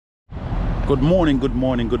Good morning, good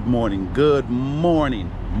morning, good morning, good morning,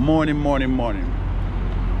 morning.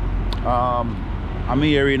 I'm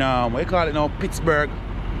here in what you call it now, Pittsburgh,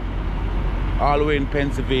 all the way in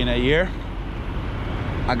Pennsylvania here.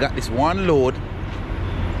 I got this one load.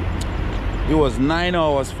 It was 9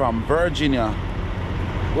 hours from Virginia.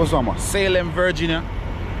 It was from Salem, Virginia,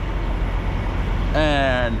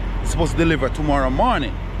 and it's supposed to deliver tomorrow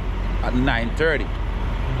morning at 9:30.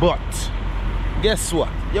 But guess what?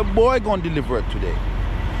 Your boy gonna deliver it today.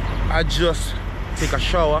 I just take a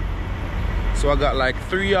shower, so I got like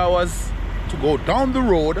 3 hours to go down the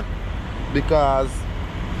road because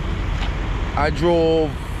I drove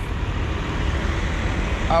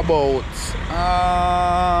about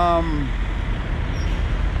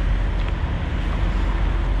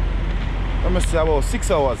let me say about 6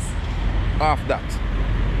 hours off that.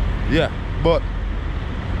 Yeah, but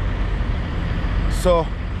so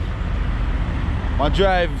my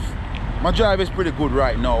drive is pretty good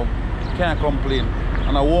right now. Can't complain,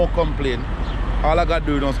 and I won't complain. All I gotta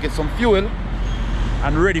do is get some fuel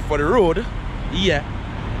and ready for the road. Yeah,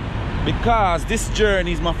 because this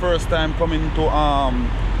journey is my first time coming to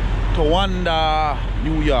Lackawanna,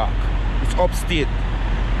 New York. It's upstate,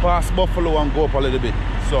 past Buffalo and go up a little bit.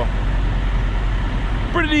 So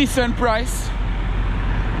pretty decent price.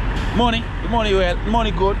 Money well,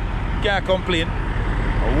 money good. Can't complain.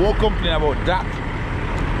 I won't complain about that.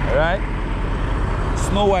 Alright,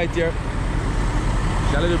 Snow White here.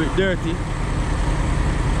 It's a little bit dirty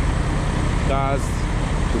because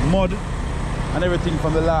the mud and everything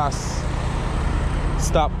from the last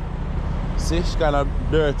stop. See, it's kind of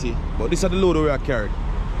dirty, but this is the load where I carried.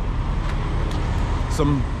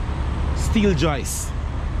 Some steel joists.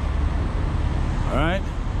 Alright,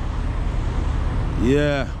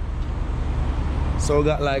 yeah, so we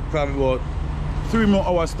got like probably about 3 more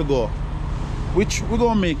hours to go, which we're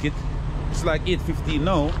gonna make it. It's like 8:15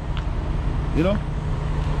 now, you know.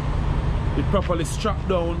 It properly strapped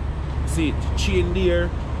down. See it, chain there,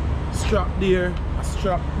 strap there, a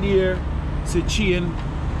strap there. See, chain,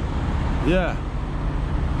 yeah.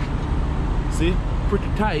 See, pretty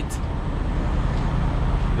tight.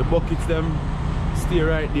 The buckets them stay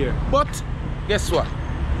right there. But guess what?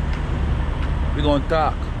 We're gonna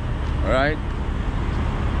talk. Alright.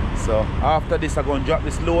 So after this I'm gonna drop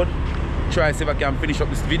this load. Try see if I can finish up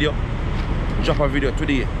this video. Drop a video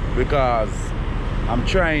today because I'm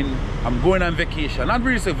going on vacation. Not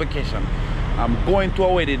really a vacation. I'm going to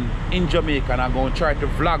a wedding in Jamaica and I'm gonna try to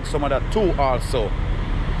vlog some of that too also.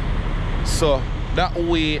 So that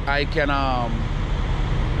way I can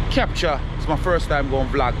capture. It's my first time going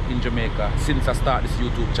vlog in Jamaica since I started this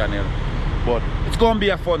YouTube channel. But it's gonna be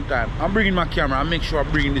a fun time. I'm bringing my camera. I'll make sure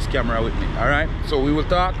I'm bringing this camera with me. Alright, so we will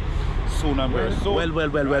talk soon and very soon.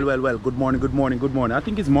 Well. Good morning. I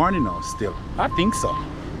think it's morning now still. I think so.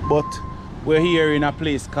 But we're here in a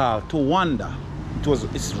place called Lackawanna.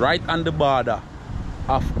 It's right on the border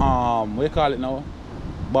of what do you call it now?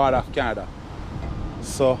 Border of Canada.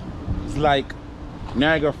 So it's like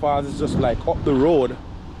Niagara Falls is just like up the road.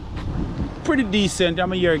 Pretty decent.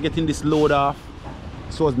 I'm here getting this load off.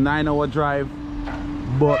 So it's 9 hour drive,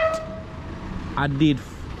 but I did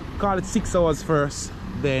call it 6 hours first,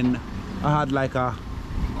 then I had like a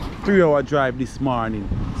 3 hour drive this morning.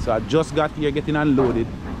 So I just got here getting unloaded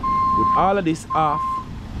with all of this off,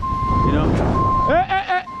 you know.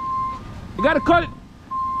 Hey, you gotta cut it.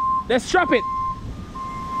 Let's strap it.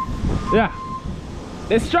 Yeah,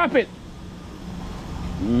 let's strap it.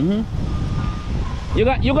 You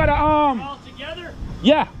gotta all together?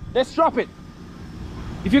 Yeah, let's drop it.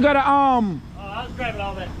 If you got a Oh, I'll just grab it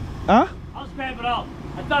all then. Huh? I'll just grab it all.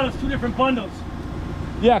 I thought it was 2 different bundles.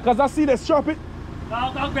 Yeah, cause I see let's drop it.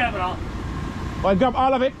 I'll grab it all. I'll grab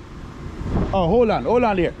all of it. Oh, hold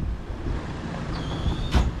on here.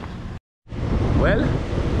 Well,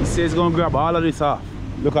 he says he's gonna grab all of this off.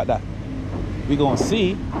 Look at that. We're gonna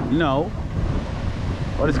see now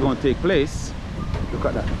what is gonna take place. Look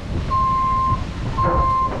at that.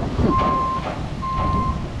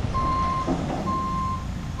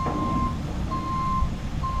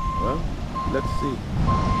 Well, let's see.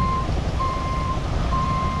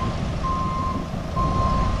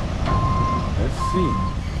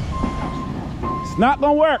 It's not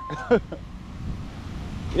gonna work.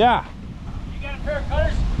 Yeah. You got a pair of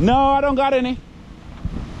cutters? No, I don't got any.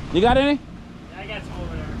 You got any? Yeah, I got some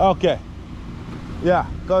over there. Okay. Yeah,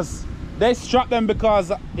 because they struck them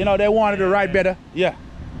because, you know, they wanted to ride better. Yeah.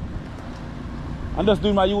 I'm just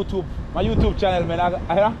doing my YouTube channel, man.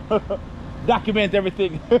 I document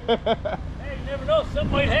everything. Hey, you never know,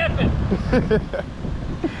 something might happen.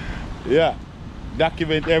 Yeah,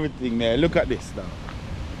 document everything, man. Look at this now.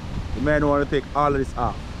 You may want to take all of this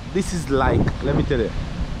off. This is like, let me tell you,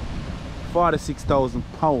 46,000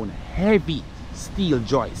 pound heavy steel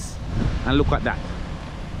joist. And look at that.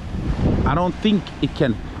 I don't think it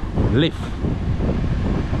can lift.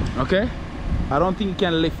 Okay? I don't think it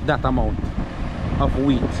can lift that amount of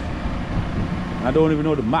weight. I don't even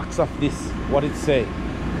know the max of this, what it say.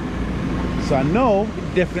 So I know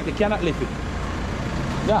it definitely cannot lift it.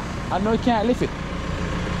 Yeah, I know it can't lift it.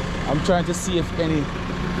 I'm trying to see if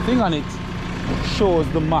anything on it shows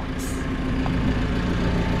the max.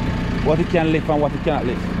 What it can lift and what it cannot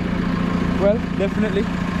lift. Well, definitely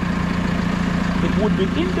it would be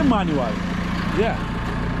in the manual, yeah,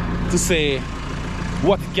 to say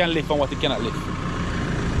what it can lift and what it cannot lift.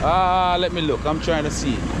 Let me look. I'm trying to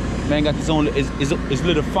see. Man got his own his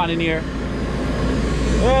little fan in here.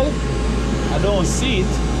 Well, I don't see it.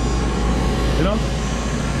 You know?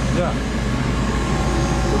 Yeah.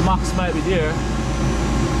 The max might be there.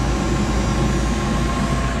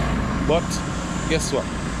 But guess what?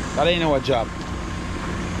 That ain't our job.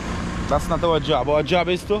 That's not our job. Our job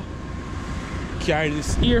is to carry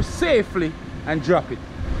this here safely and drop it.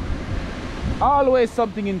 Always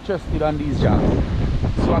something interested on these jobs.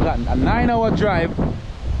 So I got a 9-hour drive.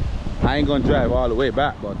 I ain't gonna drive all the way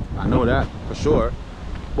back, but I know that for sure.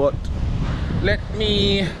 But let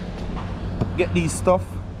me get these stuff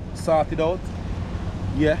sorted out.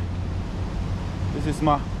 Yeah, this is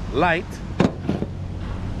my light.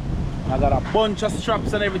 I got a bunch of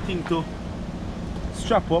straps and everything to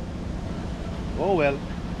strap up. Oh well,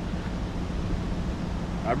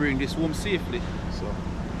 I bring this home safely, so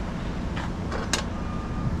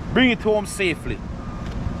bring it home safely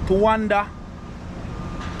to Wanda,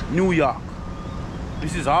 New York.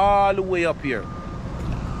 This is all the way up here.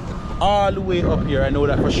 All the way up here. I know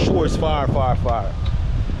that for sure. It's far, far, far.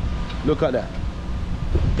 Look at that.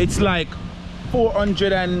 It's like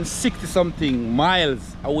 460 something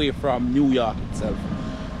miles away from New York itself.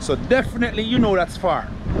 So definitely, you know, that's far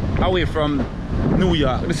away from New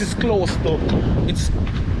York. This is close to,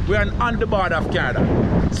 we're on the border of Canada.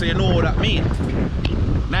 So you know what that means.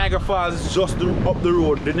 Niagara Falls is just up the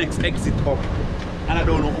road, the next exit up. And I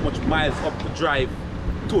don't know how much miles up to drive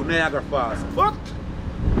to Niagara Falls. But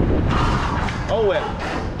oh well.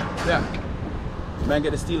 Yeah. Man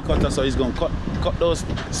get the steel cutter, so he's gonna cut those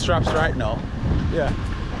straps right now. Yeah.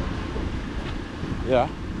 Yeah.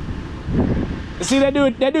 You see, they do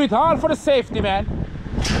it all for the safety, man.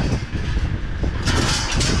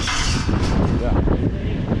 Yeah.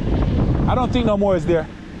 I don't think no more is there.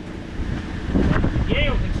 Yeah,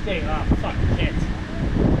 you can stay. Oh, fuck, can't.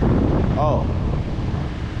 Oh.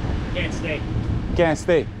 Can't stay. Can't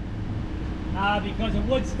stay. Because the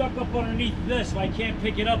wood's stuck up underneath this, so I can't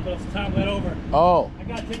pick it up until it's time to let over. Oh. I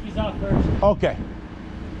gotta take these off first. Okay.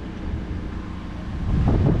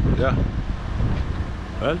 Yeah.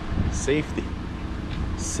 Well, safety.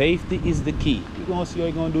 Safety is the key. We're gonna see how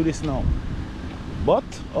you're gonna do this now. But,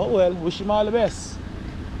 oh well, wish him all the best.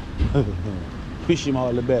 Wish him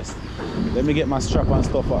all the best. Let me get my strap and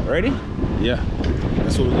stuff out. Ready? Yeah.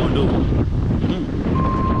 That's what we're gonna do.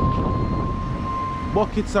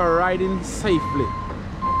 Buckets are riding safely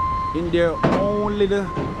in their own little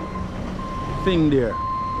thing there.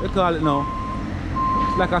 They call it now.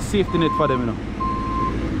 It's like a safety net for them, you know.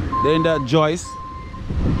 They're in that joist.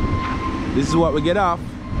 This is what we get off.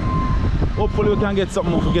 Hopefully we can get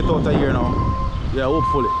something if we get out of here now. Yeah,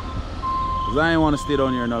 hopefully. Because I ain't want to stay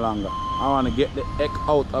down here no longer. I want to get the heck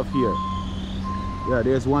out of here. Yeah,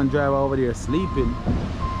 there's one driver over there sleeping.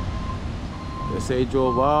 They say he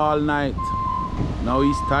drove all night. Now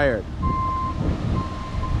he's tired.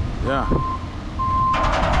 Yeah.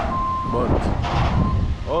 But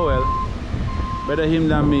oh well. Better him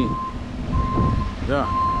than me. Yeah.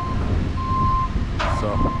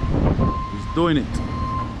 So he's doing it.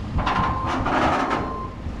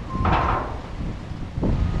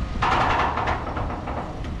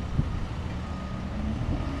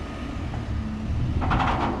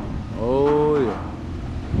 Oh yeah.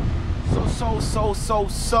 So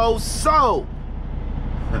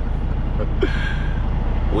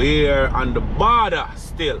we're on the border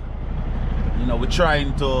still. You know, we're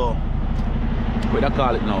trying to, what do I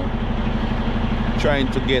call it now? Trying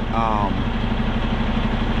to get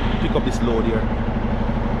pick up this load here.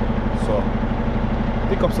 So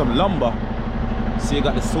pick up some lumber. See, you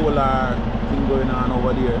got the solar thing going on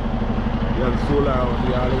over there. You have the solar over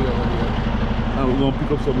there, all the way over there. And we're gonna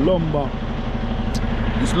pick up some lumber.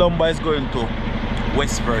 This lumber is going to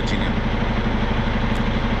West Virginia.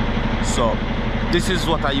 So this is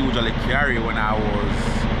what I usually carry when I was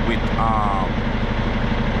with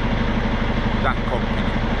that company.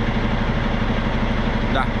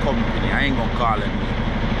 that company. I ain't gonna call it,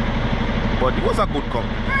 but it was a good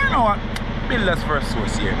company. You know what? Builders First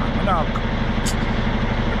Source here, man. Now,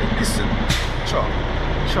 listen, sure.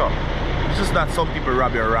 It's just that some people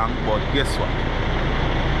rob you wrong, but guess what?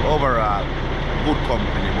 Overall, good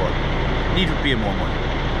company, but need to pay more money.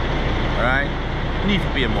 Alright? Need to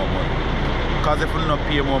pay more money. Because if we don't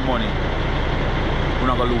pay more money, we're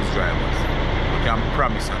not gonna lose drivers. I can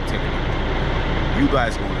promise and tell you. You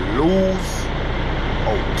guys gonna lose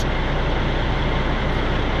out.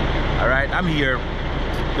 Alright, I'm here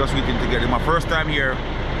just waiting to get it. My first time here.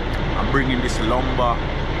 I'm bringing this lumber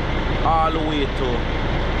all the way to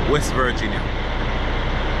West Virginia.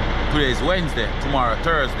 Today is Wednesday, tomorrow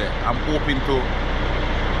Thursday. I'm hoping to,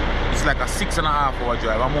 it's like a 6.5 hour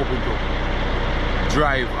drive. I'm hoping to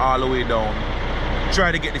drive all the way down,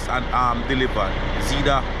 try to get this delivered. It's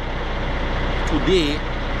either today,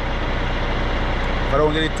 if I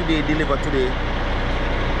don't get it today, delivered today,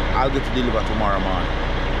 I'll get to deliver tomorrow morning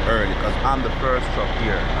early, because I'm the first truck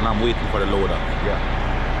here and I'm waiting for the loader. Yeah,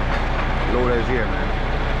 loader is here, man.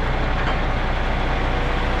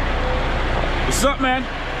 What's up, man?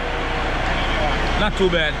 Not too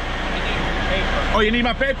bad. Oh, you need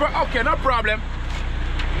my paper? Okay, no problem.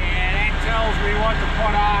 Yeah, that tells me what to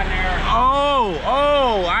put on there. Oh,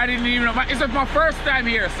 I didn't even know. It's my first time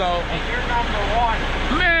here, so. And you're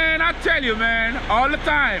 #1. Man, I tell you, man, all the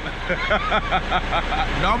time.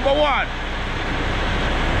 #1.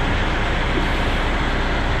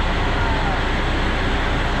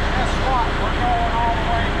 Guess what? We're going all the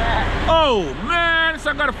way back. Oh, man,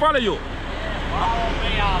 so I gotta follow you. Follow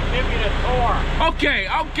me, I'll give you the tour.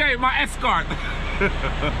 Okay, my escort.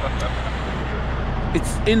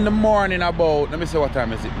 It's in the morning about, let me see what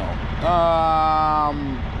time is it now.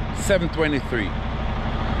 7:23.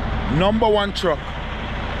 #1 truck.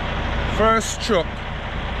 First truck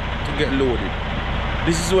to get loaded.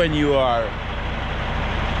 This is when you are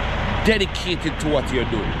dedicated to what you're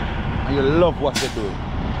doing. And you love what you're doing.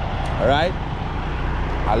 Alright?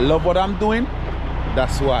 I love what I'm doing.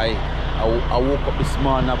 That's why I woke up this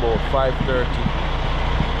morning about 5:30.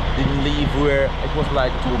 Didn't leave where it was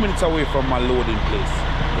like 2 minutes away from my loading place.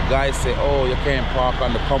 The guy said, "Oh, you can't park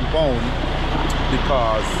on the compound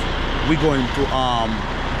because we're going to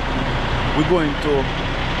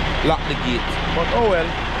lock the gate." But oh well,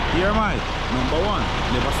 here am I, #1.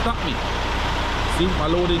 Never stop me. See, my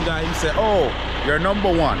loading guy, he said, "Oh, you're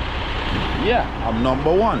 #1." Yeah, I'm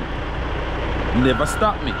 #1. Never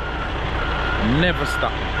stop me. Never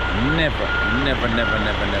stop me. Never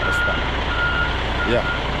stop. Yeah,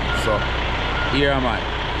 so here am I,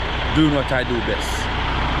 doing what I do best.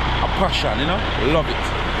 A passion, you know, love it.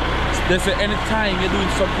 They say anytime you're doing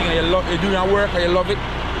something and you're doing a work and you love it,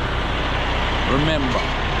 remember,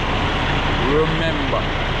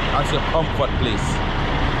 that's your comfort place.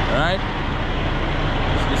 Alright?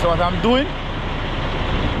 This is what I'm doing.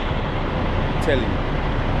 I'm telling you,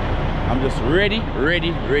 I'm just ready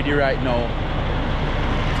right now.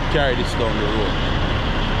 Carry this down the road.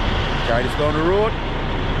 Carry this down the road.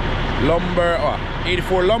 Lumber,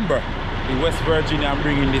 84 lumber in West Virginia. I'm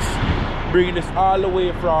bringing this all the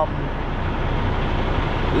way from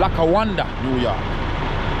Lackawanna, New York.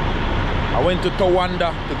 I went to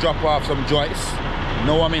Towanda to drop off some joists.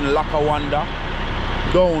 Now I'm in Lackawanna,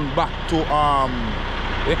 down back to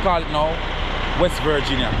we call it now West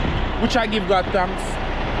Virginia, which I give God thanks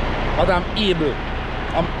that I'm able.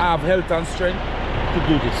 I have health and strength to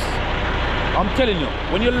do this. I'm telling you,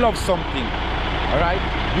 when you love something, alright,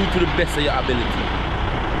 do to the best of your ability.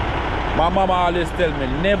 My mama always tell me,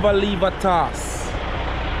 never leave a task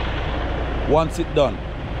once it's done.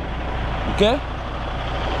 Okay?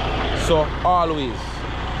 So always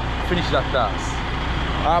finish that task.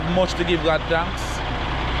 I have much to give God thanks.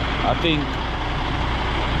 I think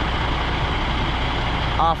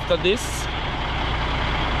after this,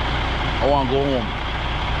 I want to go home.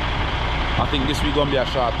 I think this week gonna be a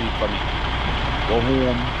short week for me. Go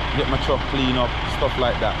home, get my truck clean up, stuff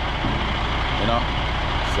like that. You know?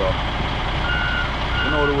 So, you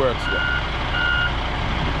know how the works there.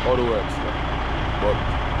 How the works there. But,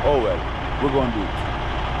 oh well, we're gonna do it.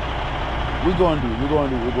 We're gonna do it.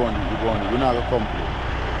 We're not gonna complain.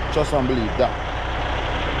 Trust and believe that.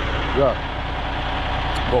 Yeah.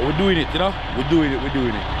 But we're doing it, you know? We're doing it. We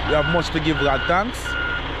have much to give God thanks.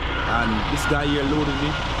 And this guy here loaded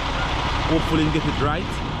me. Hopefully get it right,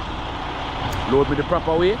 load me the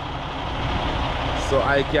proper way, so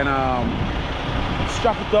I can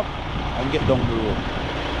strap it up and get down the road.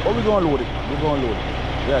 But we're gonna load it.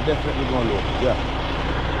 Yeah, definitely gonna load it. Yeah.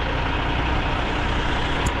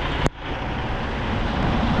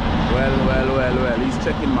 Well, he's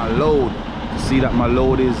checking my load. to see that my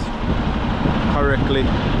load is correctly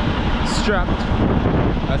strapped.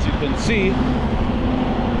 As you can see,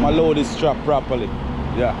 my load is strapped properly.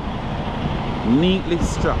 Yeah, neatly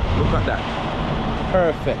strapped. Look at that.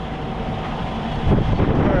 Perfect.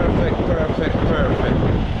 Perfect, perfect, perfect.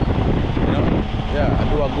 You know? Yeah, I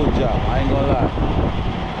do a good job. I ain't gonna lie.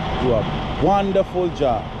 Do a wonderful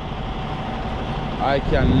job. I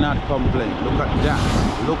cannot complain. Look at that.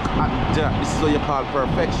 Look at that. This is what you call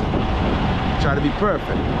perfection. Try to be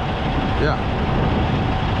perfect. Yeah.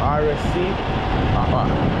 RSC.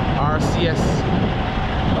 RCS.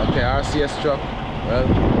 Okay, RCS truck. Well,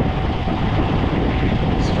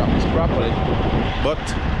 strap this properly. But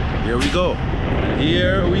here we go.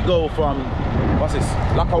 Here we go from, what's this?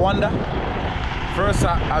 Lackawanna. First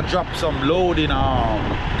I dropped some load in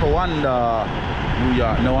Towanda, New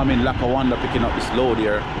York. Now I'm in Lackawanna picking up this load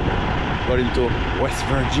here. Going to West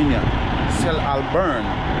Virginia. Cell Albern.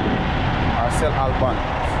 Or Cell Alban.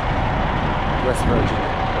 West Virginia.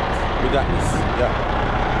 We got this. Yeah.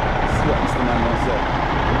 See what Mr. Man wants to say.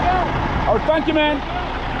 Yeah. Oh, thank you, man.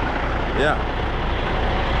 Yeah.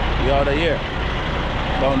 We out of here.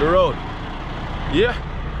 Down the road. Yeah.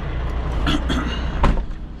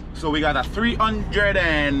 So we got a 300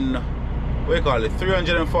 and what do you call it?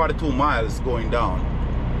 342 miles going down.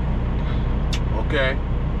 Okay.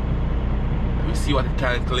 Let me see what it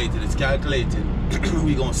calculated. It's calculated.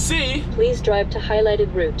 We gonna see. Please drive to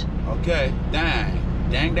highlighted route. Okay. Dang.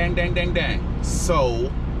 Dang, dang, dang, dang, dang.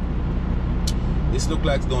 So this looks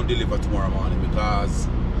like it's gonna deliver tomorrow morning, because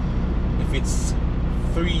if it's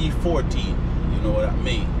 3:14, you know what I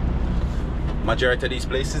mean. Majority of these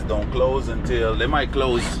places don't close until, they might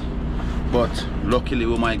close, but luckily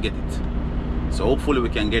we might get it. So hopefully we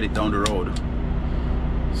can get it down the road.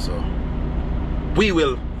 So we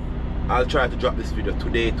will. I'll try to drop this video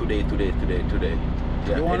today.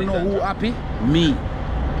 Yeah, you wanna know who happy? Me.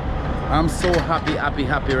 I'm so happy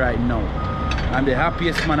right now. I'm the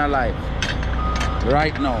happiest man alive.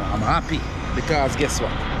 Right now, I'm happy because guess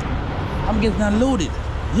what? I'm getting unloaded.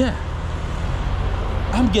 Yeah.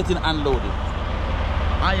 I'm getting unloaded.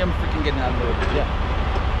 I am freaking getting unloaded. Yeah.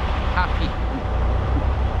 Happy.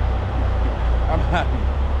 I'm happy.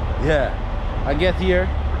 Yeah. I get here,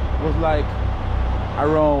 it was like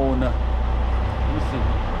around, let me see.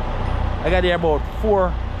 I got here about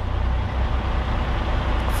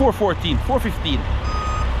 4:15.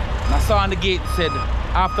 And I saw on the gate said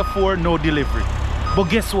after 4 no delivery. But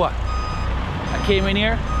guess what? I came in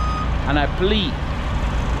here and I plead,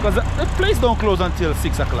 because the place don't close until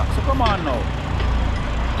 6 o'clock. So come on now.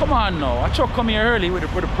 Come on now. A truck come here early with the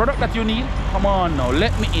product that you need. Come on now.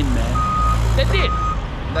 Let me in, man. They did.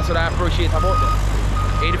 That's what I appreciate about them.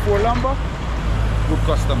 84 lumber, good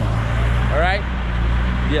customer. Alright?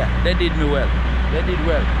 Yeah, they did me well. They did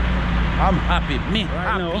well. I'm happy. Me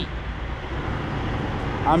happy.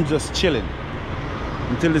 I'm just chilling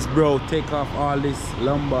until this bro take off all this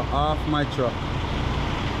lumber off my truck.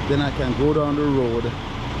 Then I can go down the road.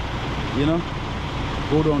 You know?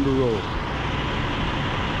 Go down the road.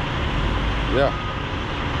 Yeah.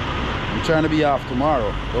 I'm trying to be off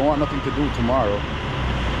tomorrow. Don't want nothing to do tomorrow.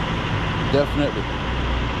 Definitely.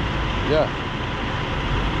 Yeah.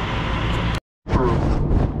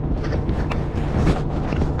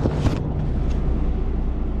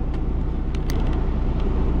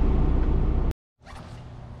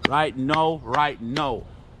 Right now.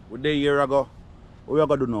 What day year ago? What we are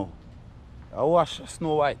gonna do now? I wash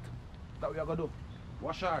Snow White. That we are gonna do.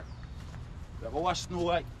 Wash her. We are gonna wash Snow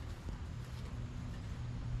White.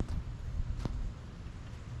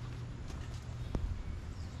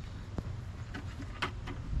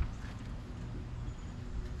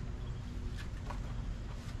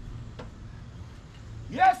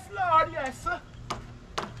 Yes, Lord, yes.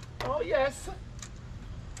 Oh, yes.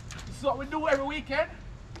 This is what we do every weekend.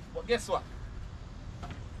 But guess what?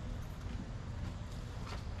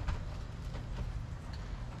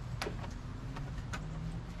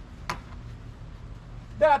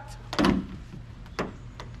 That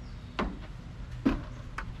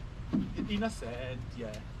is innocent,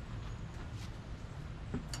 yeah.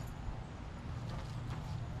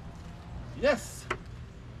 Yes.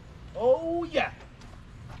 Oh, yeah.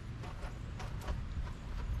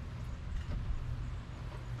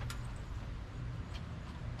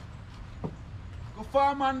 Go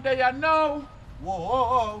farm on there now.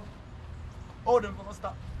 Whoa. Oh, them gonna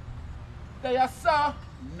stop. There, sir.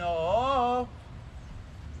 No.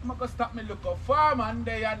 I'm gonna stop me look up farm on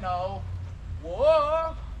there now.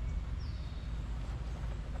 Whoa.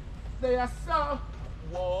 There, sir.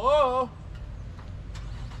 Whoa.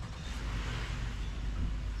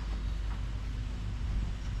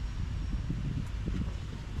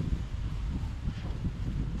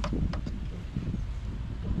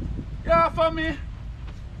 off of me.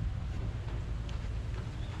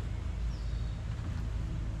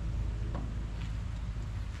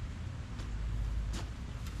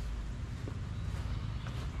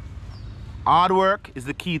 Hard work is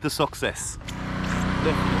the key to success.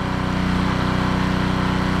 Definitely.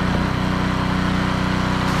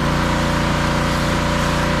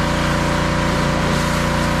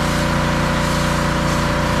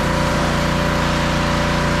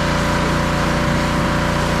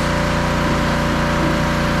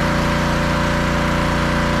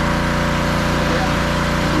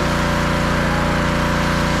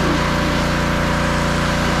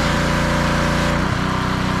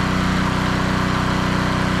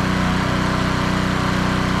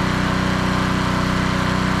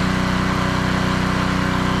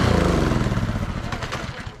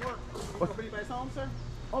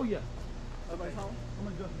 Oh yeah. Everybody's home? I'm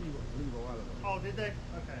gonna just leave a while ago. Oh, did they?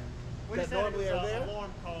 Okay. We That said it normally was are there? an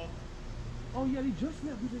alarm call. Oh yeah, he just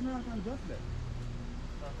left. He did not just left.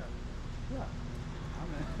 Okay. Yeah.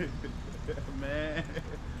 Man,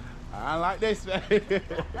 I like this man.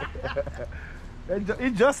 He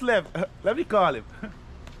just left. Let me call him.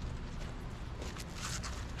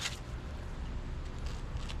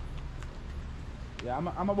 Yeah,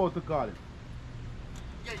 I'm about to call him.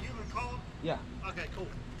 Yeah, you gonna call him? Yeah. Okay, cool.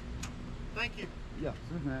 Thank you. Yeah,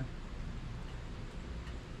 sure, man.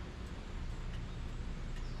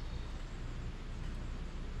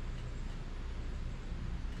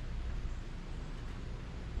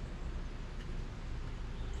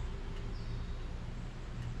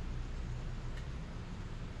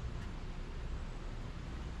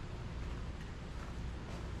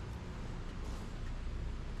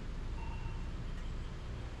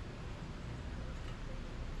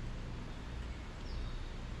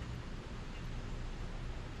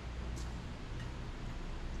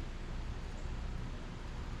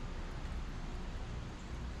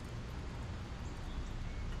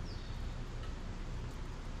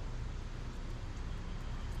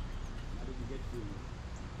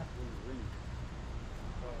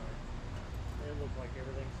 It looked like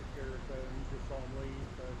everything's secure, so you just saw him leave.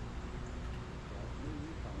 So.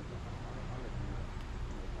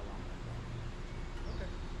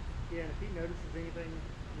 Okay. Yeah, and if he notices anything,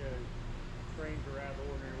 you know, strange or out of the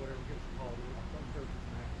ordinary, whatever, give us a call. I'm sure it's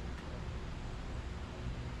an accident.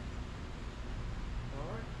 All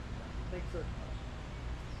right. Thanks, sir.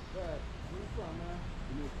 Where you from, man?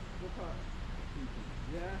 What part?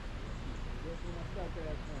 Yeah? That's when I stopped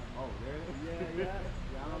at. Oh, really? Yeah.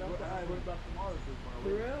 Yeah, I'm going back tomorrow. For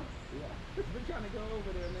real? Yeah. Been trying to go over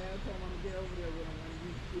there, man. I told him I'm gonna get over there with him. And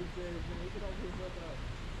he said, man, he get over here for about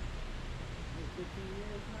 15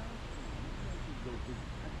 years now.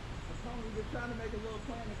 I told him we've been trying to make a little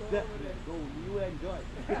plan to go over there. Go, you enjoy.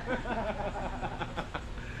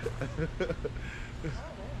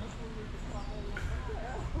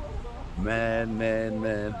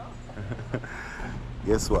 Man.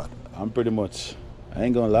 Guess what? I'm pretty much, I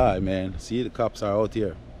ain't gonna lie, man. See, the cops are out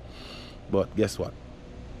here. But guess what?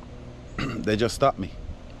 They just stopped me.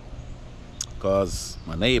 Cause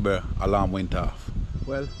my neighbor alarm went off.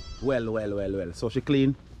 Well. So she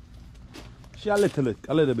clean. She a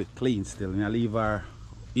little bit clean still. And I leave her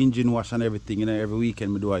engine wash and everything. You know, every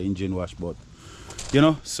weekend we do our engine wash, but you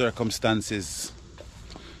know, circumstances.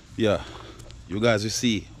 Yeah. You guys will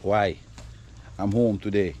see why I'm home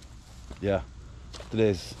today. Yeah.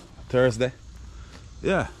 Today's Thursday.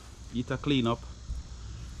 Yeah. Eat a clean up.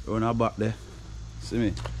 We're not back there. See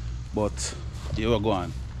me? But here we go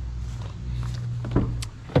on.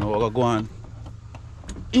 Now we're going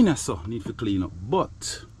in so need to clean up.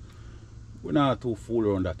 But we're not too fool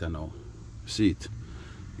around that now. See it?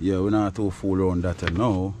 Yeah, we're not too fool around that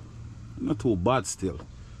now. Not too bad still.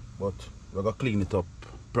 But we're gonna clean it up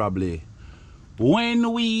probably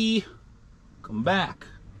when we come back.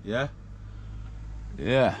 Yeah?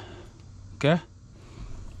 Yeah. Okay?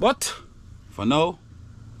 But for now,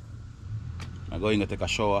 I'm going to take a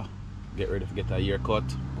shower, get ready to get a haircut,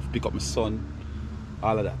 pick up my son,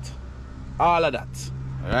 all of that.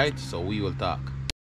 Alright, so we will talk.